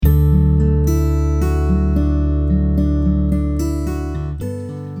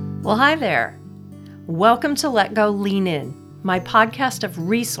Well, hi there. Welcome to Let Go Lean In, my podcast of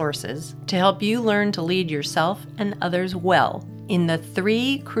resources to help you learn to lead yourself and others well in the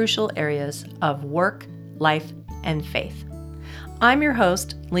three crucial areas of work, life, and faith. I'm your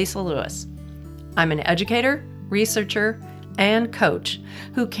host, Lisa Lewis. I'm an educator, researcher, and coach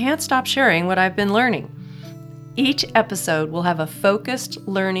who can't stop sharing what I've been learning. Each episode will have a focused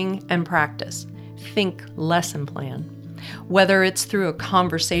learning and practice. Think lesson plan. Whether it's through a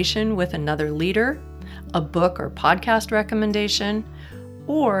conversation with another leader, a book or podcast recommendation,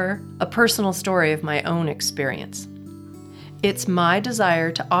 or a personal story of my own experience. It's my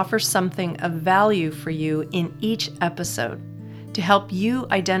desire to offer something of value for you in each episode to help you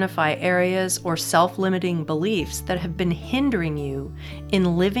identify areas or self-limiting beliefs that have been hindering you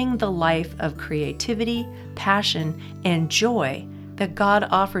in living the life of creativity, passion, and joy that God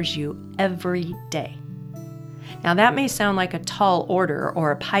offers you every day. Now, that may sound like a tall order or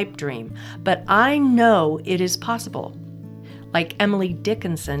a pipe dream, but I know it is possible. Like Emily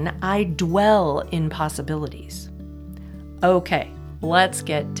Dickinson, I dwell in possibilities. Okay, let's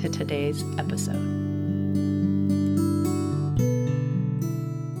get to today's episode.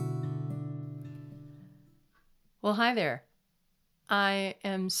 Well, hi there. I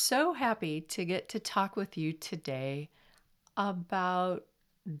am so happy to get to talk with you today about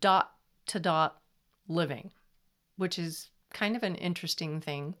dot-to-dot living, which is kind of an interesting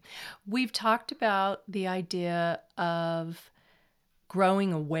thing. We've talked about the idea of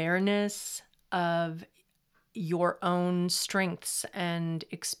growing awareness of your own strengths and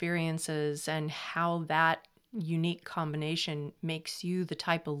experiences and how that unique combination makes you the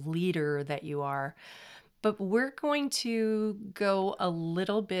type of leader that you are. But we're going to go a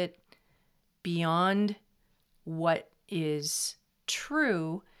little bit beyond what is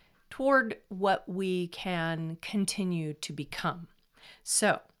true toward what we can continue to become.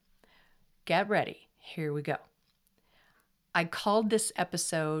 So, get ready. Here we go. I called this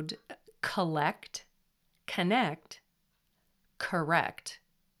episode Collect, Connect, Correct,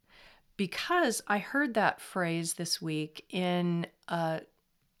 because I heard that phrase this week in an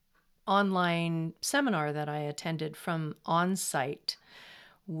online seminar that I attended from Onsite,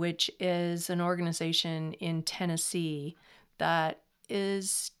 which is an organization in Tennessee that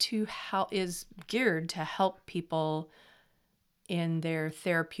is geared to help people in their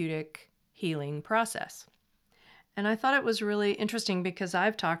therapeutic healing process. And I thought it was really interesting because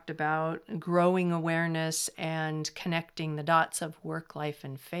I've talked about growing awareness and connecting the dots of work, life,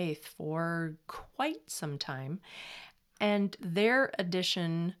 and faith for quite some time. And their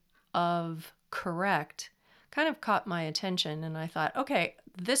addition of correct kind of caught my attention. And I thought, okay,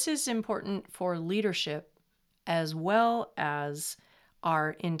 this is important for leadership as well as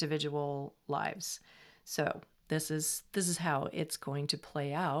our individual lives. So this is how it's going to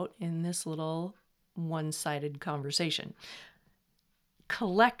play out in this little one-sided conversation.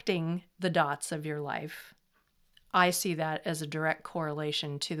 Collecting the dots of your life, I see that as a direct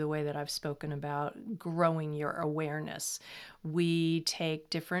correlation to the way that I've spoken about growing your awareness. We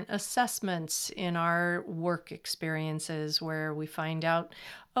take different assessments in our work experiences where we find out,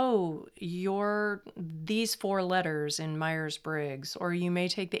 oh, you're these 4 letters in Myers-Briggs, or you may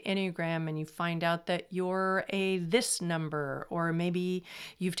take the Enneagram and you find out that you're a this number, or maybe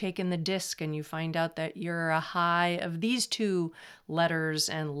you've taken the DISC and you find out that you're a high of these 2 letters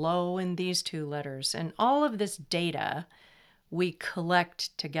and low in these 2 letters. And all of this data we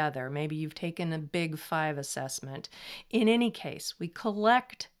collect together. Maybe you've taken a Big 5 assessment. In any case, we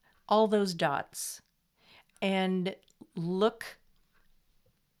collect all those dots and look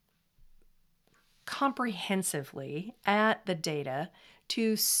comprehensively at the data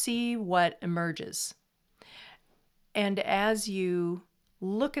to see what emerges. And as you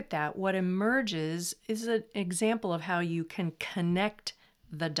look at that, what emerges is an example of how you can connect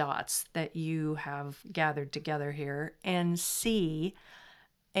the dots that you have gathered together here and see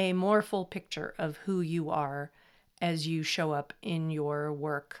a more full picture of who you are as you show up in your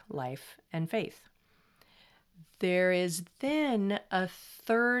work, life, and faith. There is then a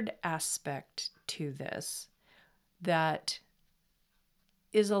third aspect to this that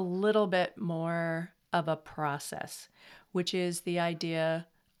is a little bit more of a process, which is the idea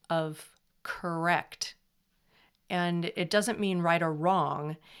of correct. And it doesn't mean right or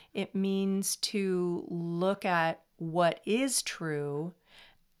wrong. It means to look at what is true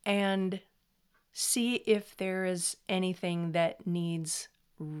and see if there is anything that needs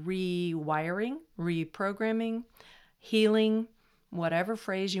rewiring, reprogramming, healing, whatever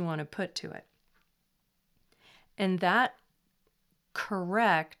phrase you want to put to it. And that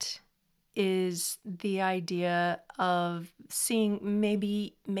correct is the idea of seeing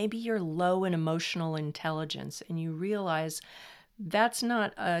maybe you're low in emotional intelligence and you realize that's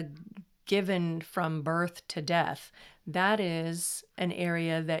not a given from birth to death. That is an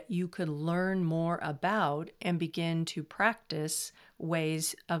area that you could learn more about and begin to practice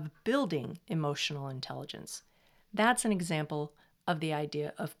ways of building emotional intelligence. That's an example of the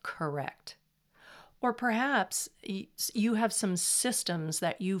idea of correct. Or perhaps you have some systems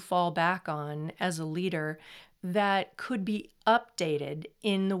that you fall back on as a leader that could be updated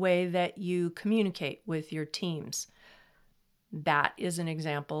in the way that you communicate with your teams. That is an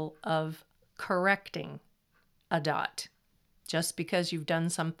example of correcting a dot. Just because you've done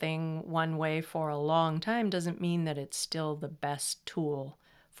something one way for a long time doesn't mean that it's still the best tool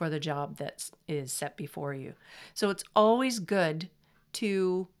for the job that is set before you. So it's always good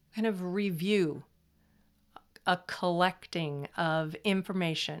to kind of review a collecting of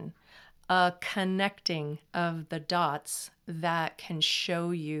information, a connecting of the dots that can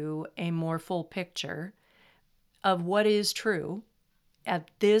show you a more full picture of what is true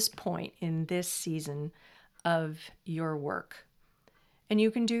at this point in this season of your work. And you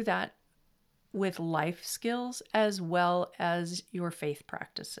can do that with life skills as well as your faith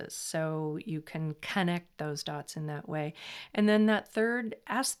practices. So you can connect those dots in that way. And then that third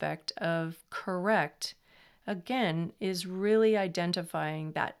aspect of correct, again, is really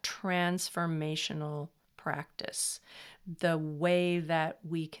identifying that transformational practice, the way that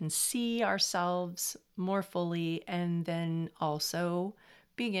we can see ourselves more fully and then also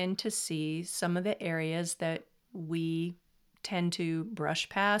begin to see some of the areas that we tend to brush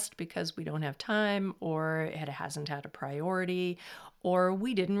past because we don't have time or it hasn't had a priority or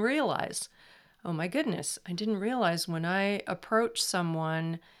we didn't realize. Oh my goodness, I didn't realize when I approach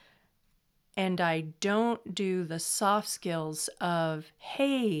someone and I don't do the soft skills of,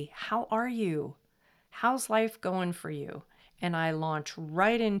 hey, how are you? How's life going for you? And I launch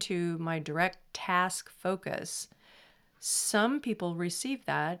right into my direct task focus. Some people receive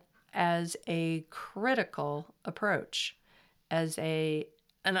that as a critical approach, as an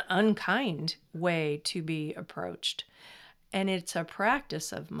unkind way to be approached. And it's a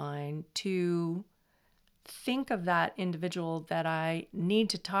practice of mine to think of that individual that I need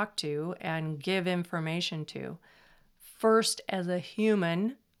to talk to and give information to, first as a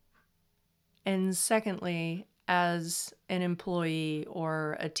human, and secondly as an employee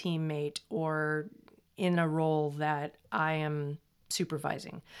or a teammate or in a role that I am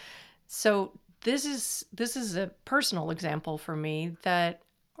supervising. So this is a personal example for me that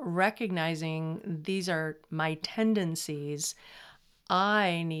recognizing these are my tendencies,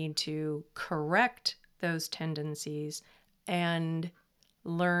 I need to correct those tendencies and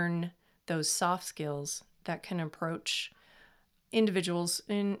learn those soft skills that can approach individuals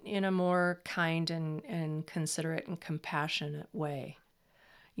in a more kind and considerate and compassionate way.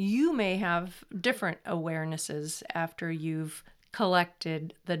 You may have different awarenesses after you've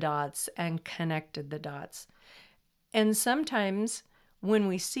collected the dots and connected the dots. And sometimes when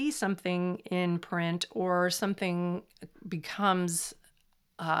we see something in print or something becomes,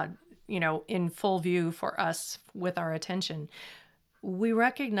 in full view for us with our attention, we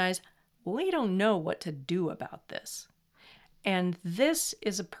recognize we don't know what to do about this. And this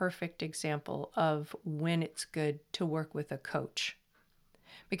is a perfect example of when it's good to work with a coach.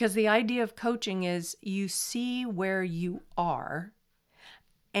 Because the idea of coaching is you see where you are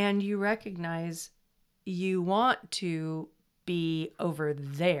and you recognize you want to be over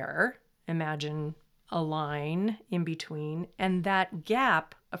there. Imagine a line in between, and that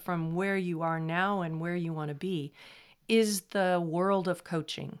gap from where you are now and where you want to be is the world of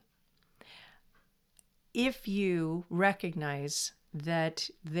coaching. If you recognize that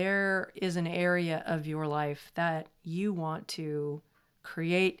there is an area of your life that you want to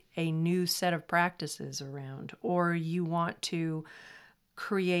create a new set of practices around, or you want to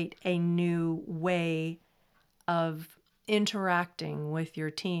create a new way of interacting with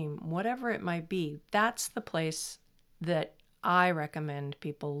your team, whatever it might be, that's the place that I recommend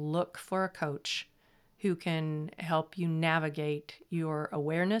people look for a coach who can help you navigate your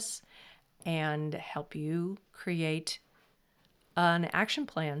awareness and help you create an action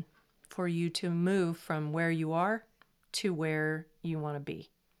plan for you to move from where you are to where you want to be.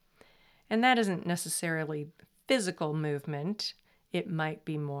 And that isn't necessarily physical movement. It might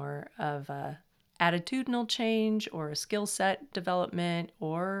be more of a attitudinal change or a skill set development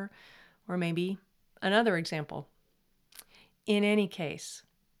or maybe another example. In any case,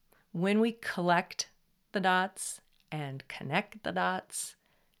 when we collect the dots and connect the dots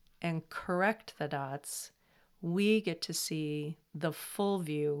and correct the dots, we get to see the full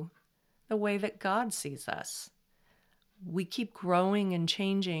view, the way that God sees us. We keep growing and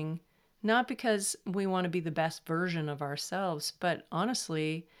changing, not because we want to be the best version of ourselves, but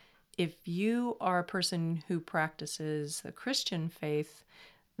honestly, if you are a person who practices the Christian faith,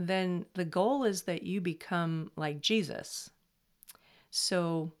 then the goal is that you become like Jesus.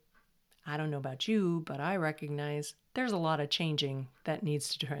 So I don't know about you, but I recognize there's a lot of changing that needs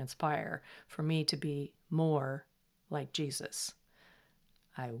to transpire for me to be more like Jesus.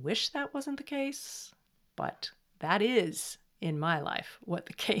 I wish that wasn't the case, but that is, in my life, what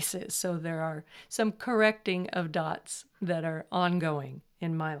the case is. So there are some correcting of dots that are ongoing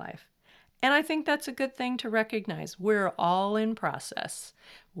in my life. And I think that's a good thing to recognize. We're all in process.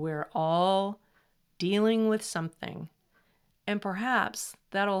 We're all dealing with something. And perhaps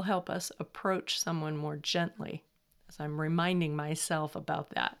that'll help us approach someone more gently, as I'm reminding myself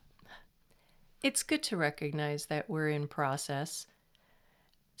about that. It's good to recognize that we're in process.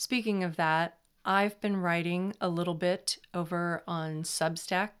 Speaking of that, I've been writing a little bit over on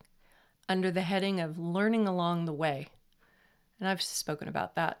Substack under the heading of Learning Along the Way. And I've spoken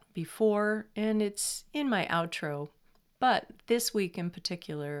about that before, and it's in my outro. But this week in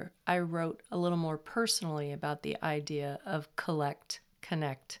particular, I wrote a little more personally about the idea of collect,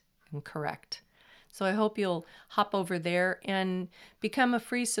 connect, and correct. So I hope you'll hop over there and become a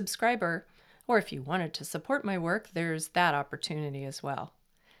free subscriber. Or if you wanted to support my work, there's that opportunity as well.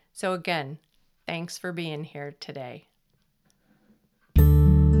 So again, thanks for being here today.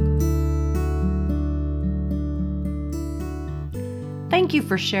 Thank you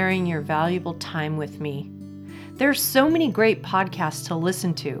for sharing your valuable time with me. There's so many great podcasts to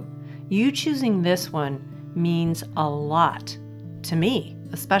listen to. You choosing this one means a lot, to me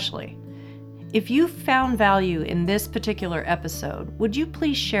especially. If you found value in this particular episode, would you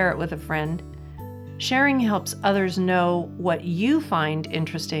please share it with a friend? Sharing helps others know what you find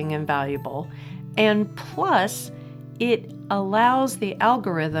interesting and valuable, and plus, it allows the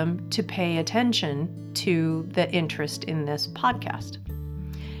algorithm to pay attention to the interest in this podcast.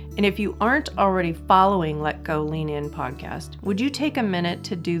 And if you aren't already following Let Go Lean In podcast, would you take a minute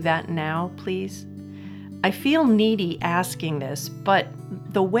to do that now, please? I feel needy asking this, but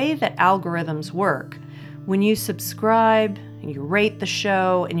the way that algorithms work, when you subscribe, and you rate the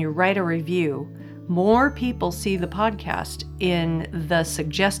show, and you write a review, more people see the podcast in the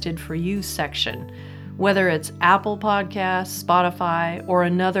suggested for you section, whether it's Apple Podcasts, Spotify, or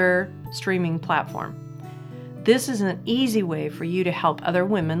another streaming platform. This is an easy way for you to help other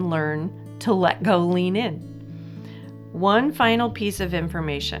women learn to let go lean in. One final piece of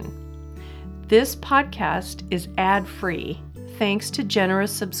information. This podcast is ad-free thanks to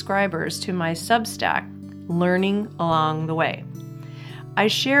generous subscribers to my Substack, Learning Along the Way. I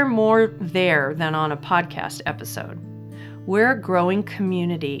share more there than on a podcast episode. We're a growing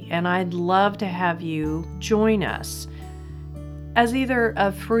community, and I'd love to have you join us as either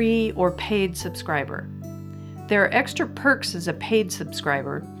a free or paid subscriber. There are extra perks as a paid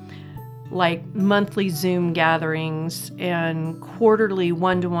subscriber, like monthly Zoom gatherings and quarterly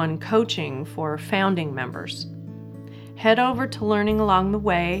one-to-one coaching for founding members. Head over to Learning Along the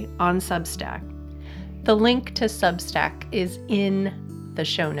Way on Substack. The link to Substack is in the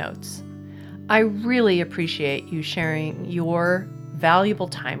show notes. I really appreciate you sharing your valuable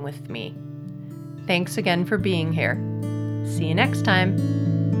time with me. Thanks again for being here. See you next time.